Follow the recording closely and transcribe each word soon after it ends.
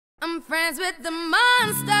I'm friends with the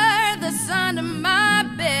monster that's under my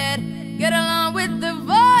bed. Get along with the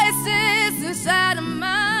voices inside of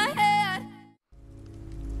my head.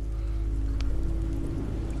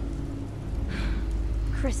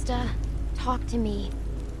 Krista, talk to me.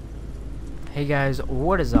 Hey guys,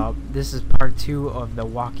 what is up? This is part 2 of The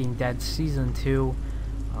Walking Dead Season 2.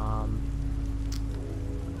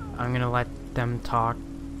 I'm gonna let them talk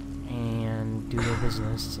and do their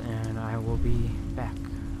business, and I will be back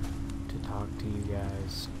to talk to you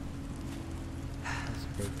guys. That's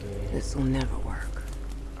a big game. This will never work.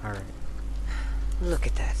 Alright. Look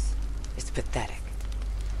at this. It's pathetic.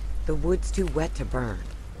 The wood's too wet to burn.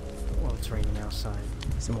 Well, it's raining outside.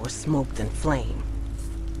 There's more smoke than flame.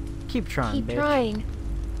 Keep trying, Keep bitch. trying.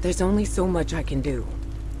 There's only so much I can do.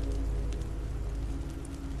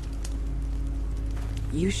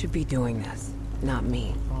 You should be doing this, not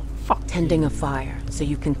me. Oh, fuck Tending you. a fire so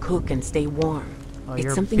you can cook and stay warm. Oh, It's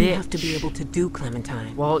you're a something you have to be bitch. able to do,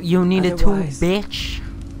 Clementine. Well, you needed to, Otherwise- bitch.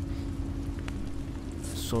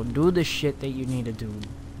 So do the shit that you need to do.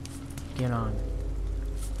 Get on.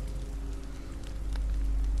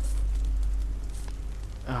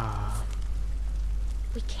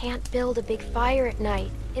 We can't build a big fire at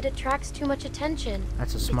night. It attracts too much attention.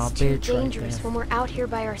 That's a small It's too bitch right dangerous there. when we're out here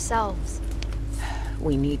by ourselves.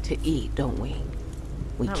 We need to eat, don't we?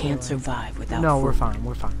 We Not can't really. survive without No, food. we're fine.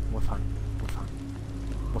 We're fine. We're fine. We're fine.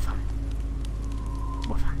 We're fine.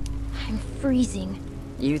 We're fine. I'm freezing.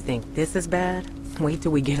 You think this is bad? Wait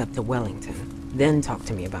till we get up to Wellington. Then talk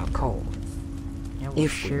to me about cold. Yeah, we'll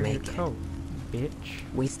If we share make your it. coat, bitch.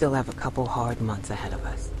 We still have a couple hard months ahead of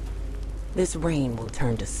us. This rain will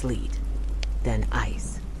turn to sleet, then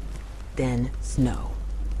ice, then snow.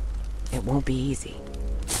 It won't be easy.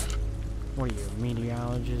 What are you, a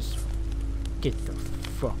meteorologist? Get the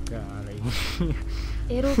fuck out of here.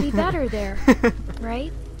 It'll be better there,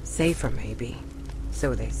 right? Safer, maybe.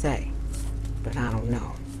 So they say. But I don't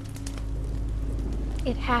know.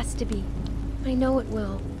 It has to be. I know it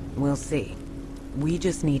will. We'll see. We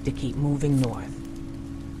just need to keep moving north.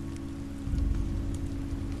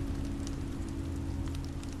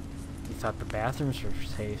 You thought the bathrooms were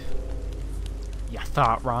safe. You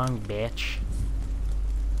thought wrong, bitch.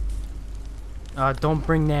 Don't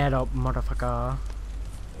bring that up, motherfucker.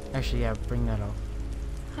 Actually, yeah, bring that up.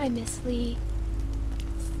 Hi, Miss Lee.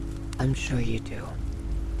 I'm sure you do.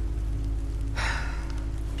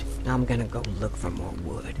 I'm gonna go look for more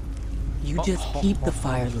wood. You just keep the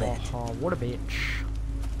fire lit. What a bitch.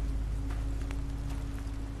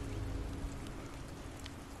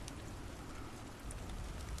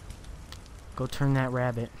 Go turn that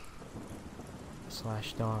rabbit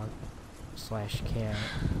slash dog slash cat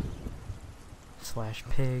slash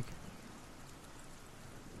pig.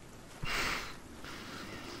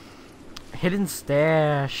 Hidden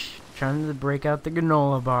stash. Trying to break out the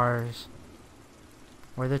granola bars.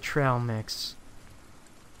 Or the trail mix.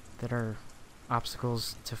 That are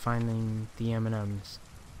obstacles to finding the Eminems.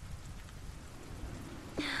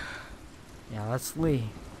 Yeah, that's Lee.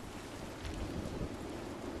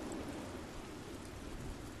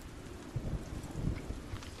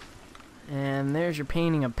 And there's your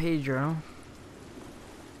painting of Pedro.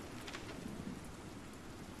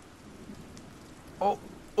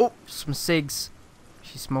 Oh, some cigs.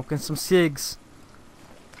 She's smoking some cigs.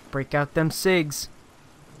 Break out them cigs.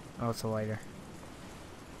 Oh, it's a lighter.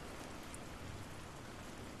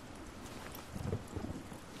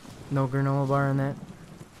 No granola bar in that.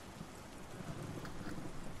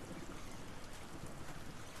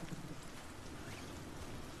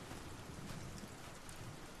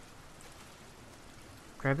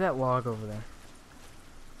 Grab that log over there.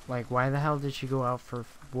 Like, why the hell did she go out for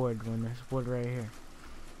wood when there's wood right here?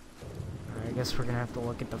 Alright, I guess we're gonna have to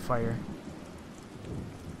look at the fire.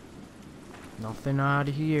 Nothing out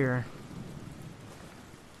here.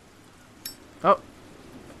 Oh!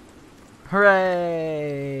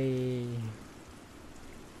 Hooray!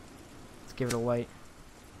 Let's give it a light.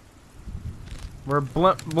 We're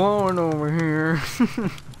blowing over here.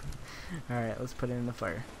 Alright, let's put it in the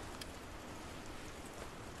fire.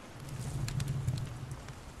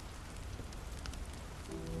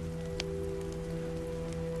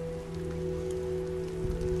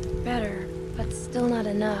 Better, but still not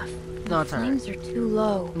enough. No, The it's alright. flames are too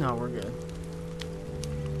low. No, we're good.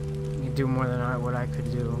 You can do more than what I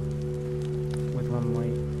could do with one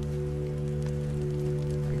light.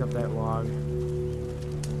 Pick up that log.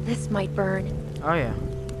 This might burn. Oh yeah,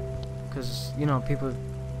 because you know people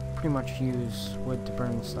pretty much use wood to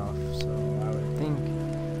burn stuff, so I would think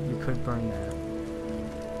you could burn that.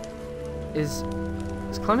 Is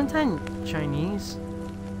Clementine Chinese?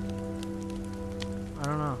 I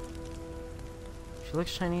don't know. She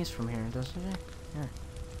looks Chinese from here, doesn't she? Yeah.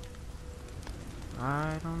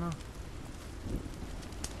 I don't know.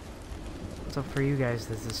 It's up for you guys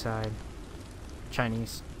to decide.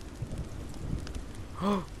 Chinese.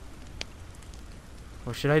 What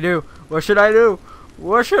should I do? What should I do?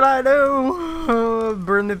 What should I do?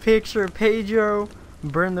 Burn the picture, Pedro.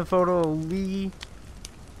 Burn the photo, Lee.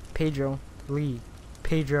 Pedro, Lee.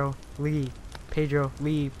 Pedro, Lee. Pedro,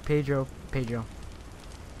 Lee. Pedro, Pedro.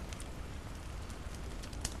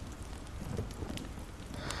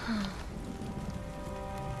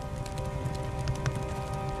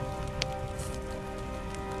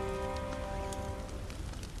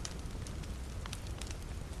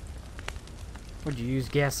 Would you use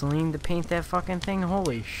gasoline to paint that fucking thing?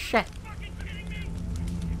 Holy shit.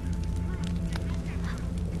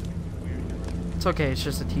 It's okay, it's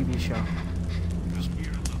just a TV show.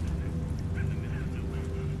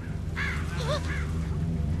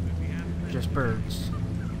 Just birds.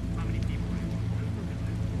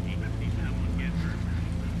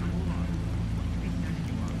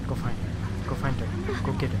 Go find her. Go find her.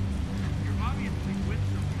 Go get her.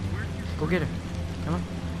 Go get her. Come on.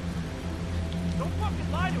 Don't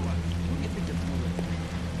fucking lie to us! Who do you think you're fooling?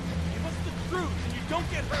 Give us the truth and you don't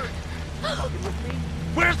get hurt! Fucking with me?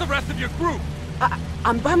 Where's the rest of your group?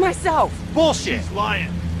 I'm by myself. Bullshit! She's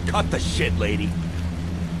lying! Cut the shit, lady!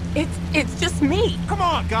 It's just me. Come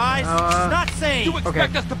on, guys! It's not sane! You expect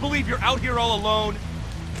okay. us to believe you're out here all alone?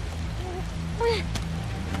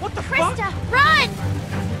 What the fuck? Krista, run!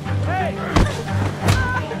 Hey!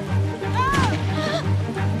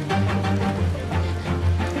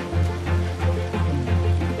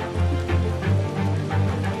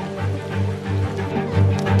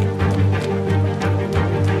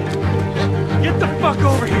 Get the fuck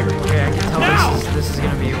over here! Okay, I can tell Now! this is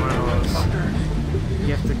gonna be one of those.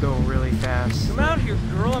 You have to go really fast. Come out here,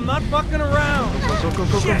 girl. I'm not fucking around. Go.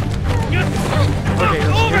 Shit! Get the fuck Okay,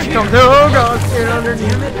 over here she here! comes. Oh god, get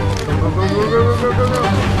underneath it. Go.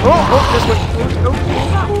 Oh, this way.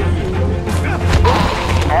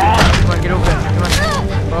 Come on, get over there. Come on.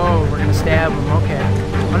 Oh, we're gonna stab him. Okay.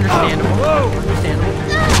 Understandable. Whoa. Understandable.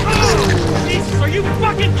 Jesus, are you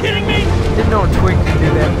fucking kidding me? Didn't know a twig could do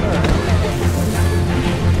that.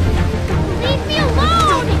 Leave me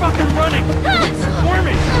alone! You're fucking running! It's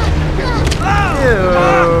squirming! Ew.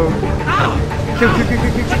 Ow! Kill.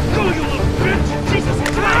 Let go, you little bitch! Jesus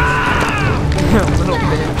Christ! Little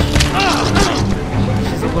bitch.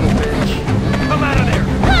 She's a little bitch. Come out of there!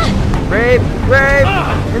 Rape.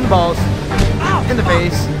 In the balls. In the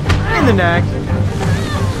face. In the neck.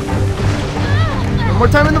 One more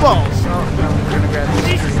time in the balls. Oh, no, we're gonna grab this.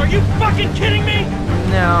 Jesus, are you fucking kidding me?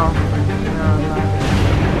 No.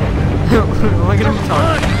 Look at him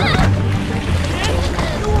talk.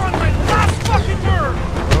 You were on my last fucking nerve!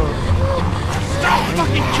 Stop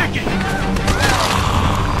fucking kicking!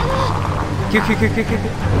 Kick.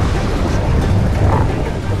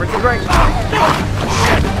 Over to the right.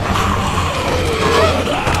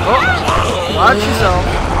 Oh, watch yourself.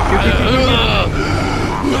 Kick.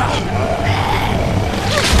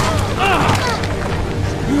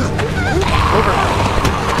 Over.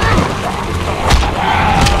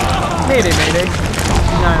 Mayday.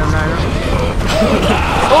 Niner.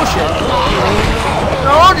 Oh shit.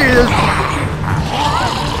 Oh Jesus.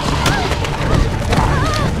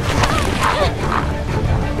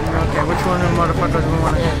 Okay, which one of them motherfuckers we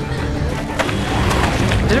want to hit?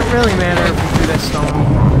 Did it really matter if we threw that stone?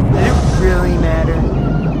 Did it really matter?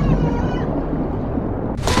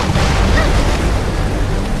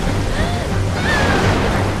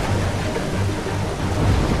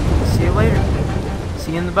 See you later.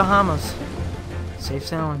 See you in the Bahamas. Safe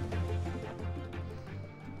sailing.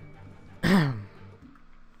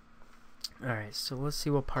 Alright, so let's see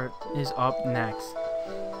what part is up next.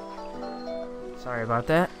 Sorry about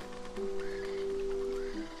that.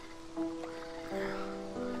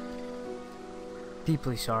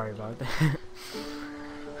 Deeply sorry about that.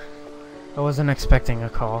 I wasn't expecting a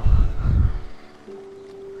call.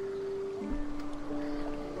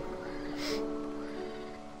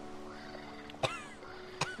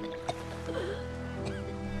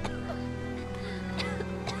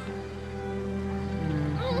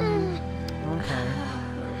 Okay.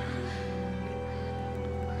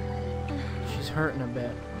 She's hurting a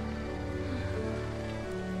bit.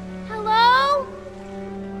 Hello?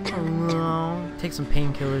 Oh no. Take some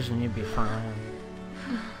painkillers and you'll be fine.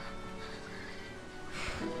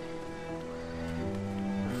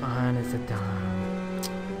 Fine as a dime.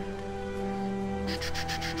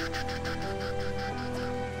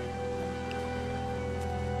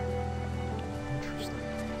 Interesting.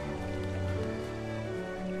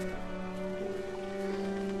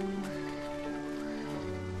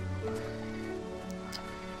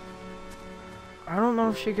 know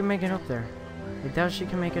if she can make it up there. I doubt she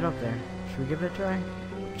can make it up there. Should we give it a try?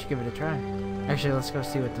 We should give it a try. Actually, let's go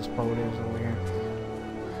see what this boat is over here.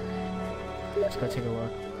 Let's go take a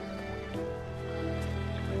look.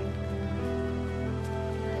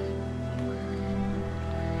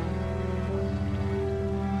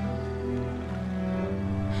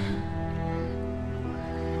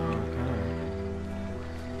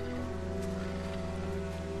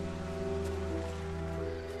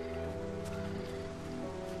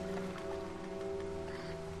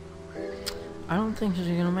 I don't think she's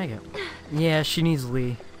gonna make it. Yeah, she needs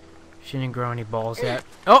Lee. She didn't grow any balls yet.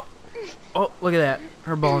 Oh! Oh, look at that.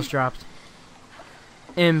 Her balls dropped.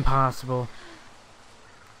 Impossible.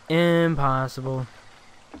 Impossible.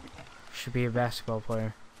 Should be a basketball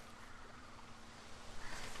player.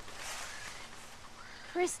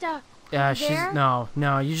 Krista, Yeah, you she's... there?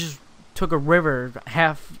 No, you just took a river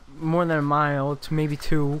more than a mile to maybe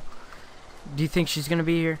 2. Do you think she's gonna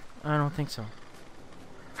be here? I don't think so.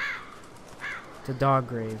 The dog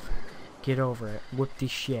grave. Get over it. Whoop the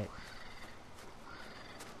shit.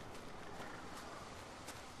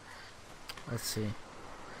 Let's see.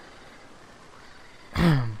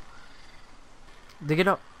 Dig it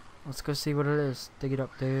up. Let's go see what it is. Dig it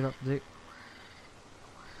up, dig it up, dig.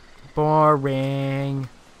 Boring.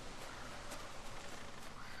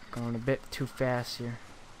 Going a bit too fast here.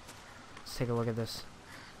 Let's take a look at this.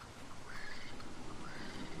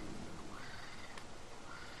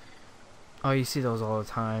 Oh, you see those all the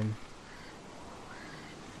time.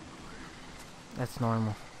 That's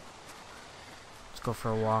normal. Let's go for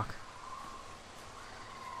a walk.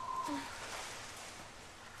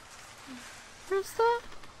 Krista?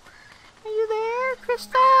 Are you there?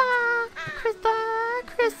 Krista!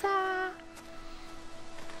 Krista!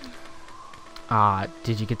 Ah,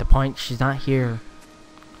 did you get the point? She's not here.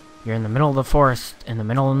 You're in the middle of the forest, in the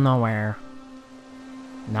middle of nowhere.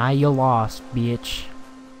 Now you lost, bitch.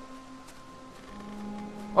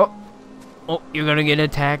 Oh, you're gonna get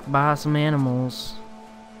attacked by some animals.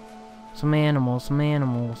 Some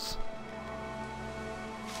animals.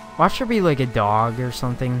 Watch her be like a dog or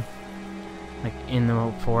something. Like in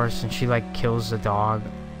the forest, and she like kills the dog.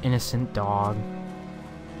 Innocent dog.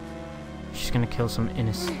 She's gonna kill some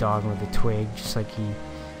innocent dog with a twig, just like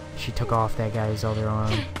she took off that guy's other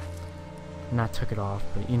arm. Not took it off,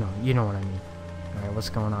 but you know what I mean. Alright, what's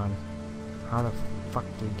going on? How the fuck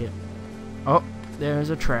did you get... Oh, there's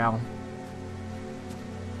a trail.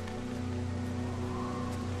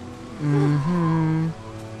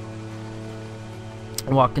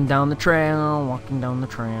 Walking down the trail, walking down the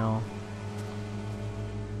trail.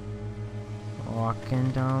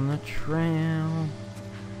 Walking down the trail.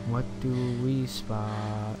 What do we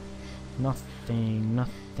spot?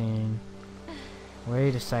 Nothing.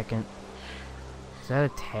 Wait a second. Is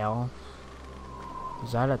that a tail?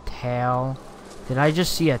 Is that a tail? Did I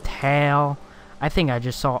just see a tail? I think I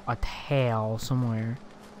just saw a tail somewhere.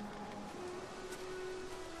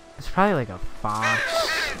 It's probably like a fox.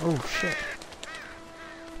 Oh shit.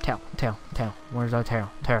 Tail. Where's our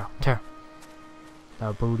tail? Tail.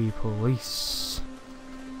 The booty police.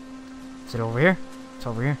 Is it over here? It's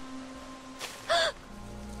over here.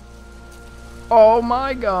 Oh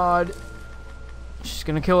my god. She's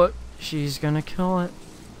gonna kill it. She's gonna kill it.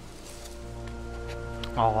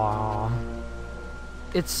 Aww.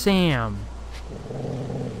 It's Sam.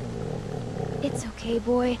 It's okay,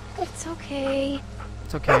 boy. It's okay.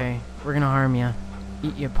 It's okay. We're gonna harm you.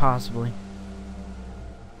 Eat you possibly.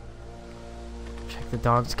 Check the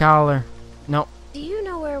dog's collar. Nope. Do you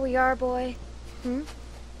know where we are, boy? Hmm?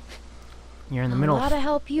 You're in the middle A lot of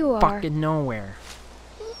help you are. fucking nowhere.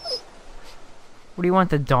 What do you want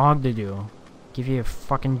the dog to do? Give you a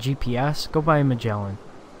fucking GPS? Go buy a Magellan.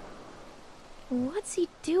 What's he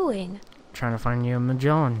doing? Trying to find you a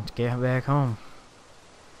Magellan to get back home.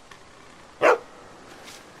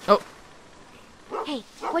 Oh! Hey,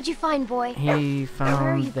 what'd you find, boy? He Where are you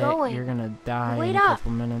found that going? you're gonna die Wait in a up.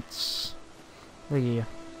 couple minutes. Look at you.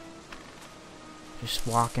 Just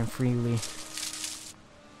walking freely.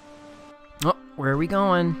 Oh, where are we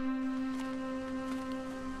going?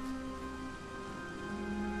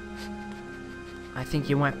 I think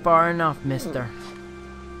you went far enough, mister.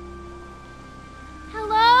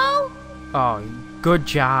 Hello? Oh, good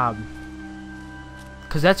job.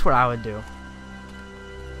 Because that's what I would do.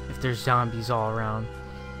 If there's zombies all around.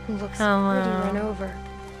 Looks Hello. pretty run over.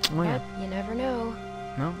 Oh, yeah. But you never know.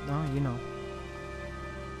 No, you know.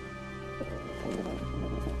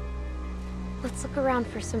 Let's look around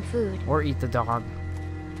for some food. Or eat the dog.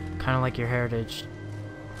 Kind of like your heritage.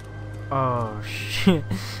 Oh, shit.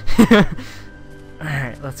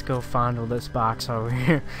 Alright, let's go fondle this box over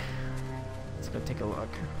here. Let's go take a look.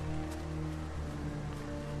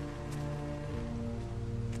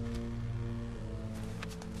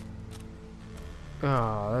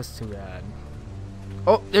 Oh, that's too bad.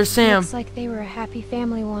 Oh, there's Sam. Looks like they were a happy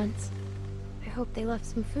family once. I hope they left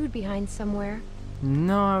some food behind somewhere.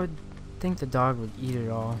 No, I would think the dog would eat it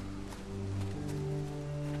all.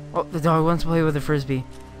 Oh, the dog wants to play with the frisbee.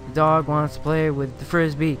 The dog wants to play with the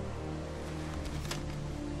frisbee.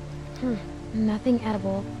 Nothing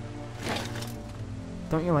edible.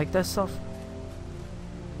 Don't you like that stuff?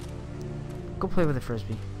 Go play with the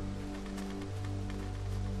frisbee.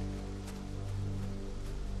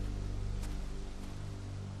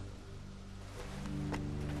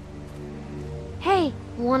 Hey,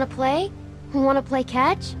 wanna play? Wanna play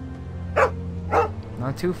catch?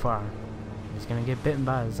 Not too far. He's gonna get bitten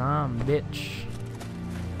by a zombie bitch.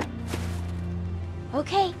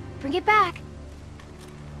 Okay, bring it back.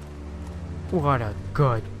 What a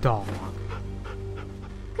good dog.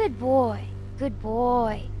 Good boy. Good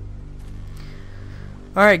boy.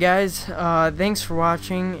 Alright guys, thanks for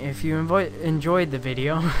watching. If you enjoyed the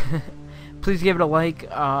video, please give it a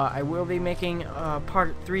like. I will be making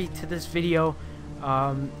part 3 to this video.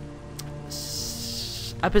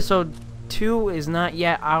 Episode 2 is not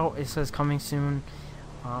yet out. It says coming soon,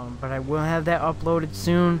 but I will have that uploaded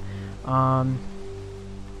soon.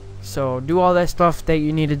 So do all that stuff that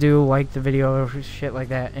you need to do, like the video, shit like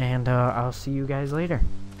that, and I'll see you guys later.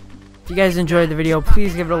 If you guys enjoyed the video,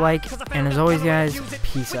 please give it a like, and as always guys,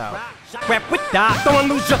 peace out. Rap with that, don't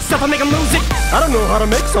lose yourself and make 'em lose it. I don't know how to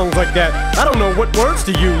make songs like that. I don't know what words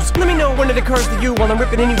to use. Let me know when it occurs to you while I'm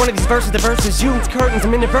ripping any one of these verses. The verses you, it's curtains,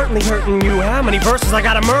 I'm inadvertently hurting you. How many verses I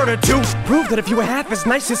gotta murder to prove that if you were half as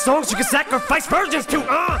nice as songs, you could sacrifice virgins to?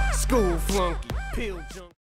 School flunky, pill junk.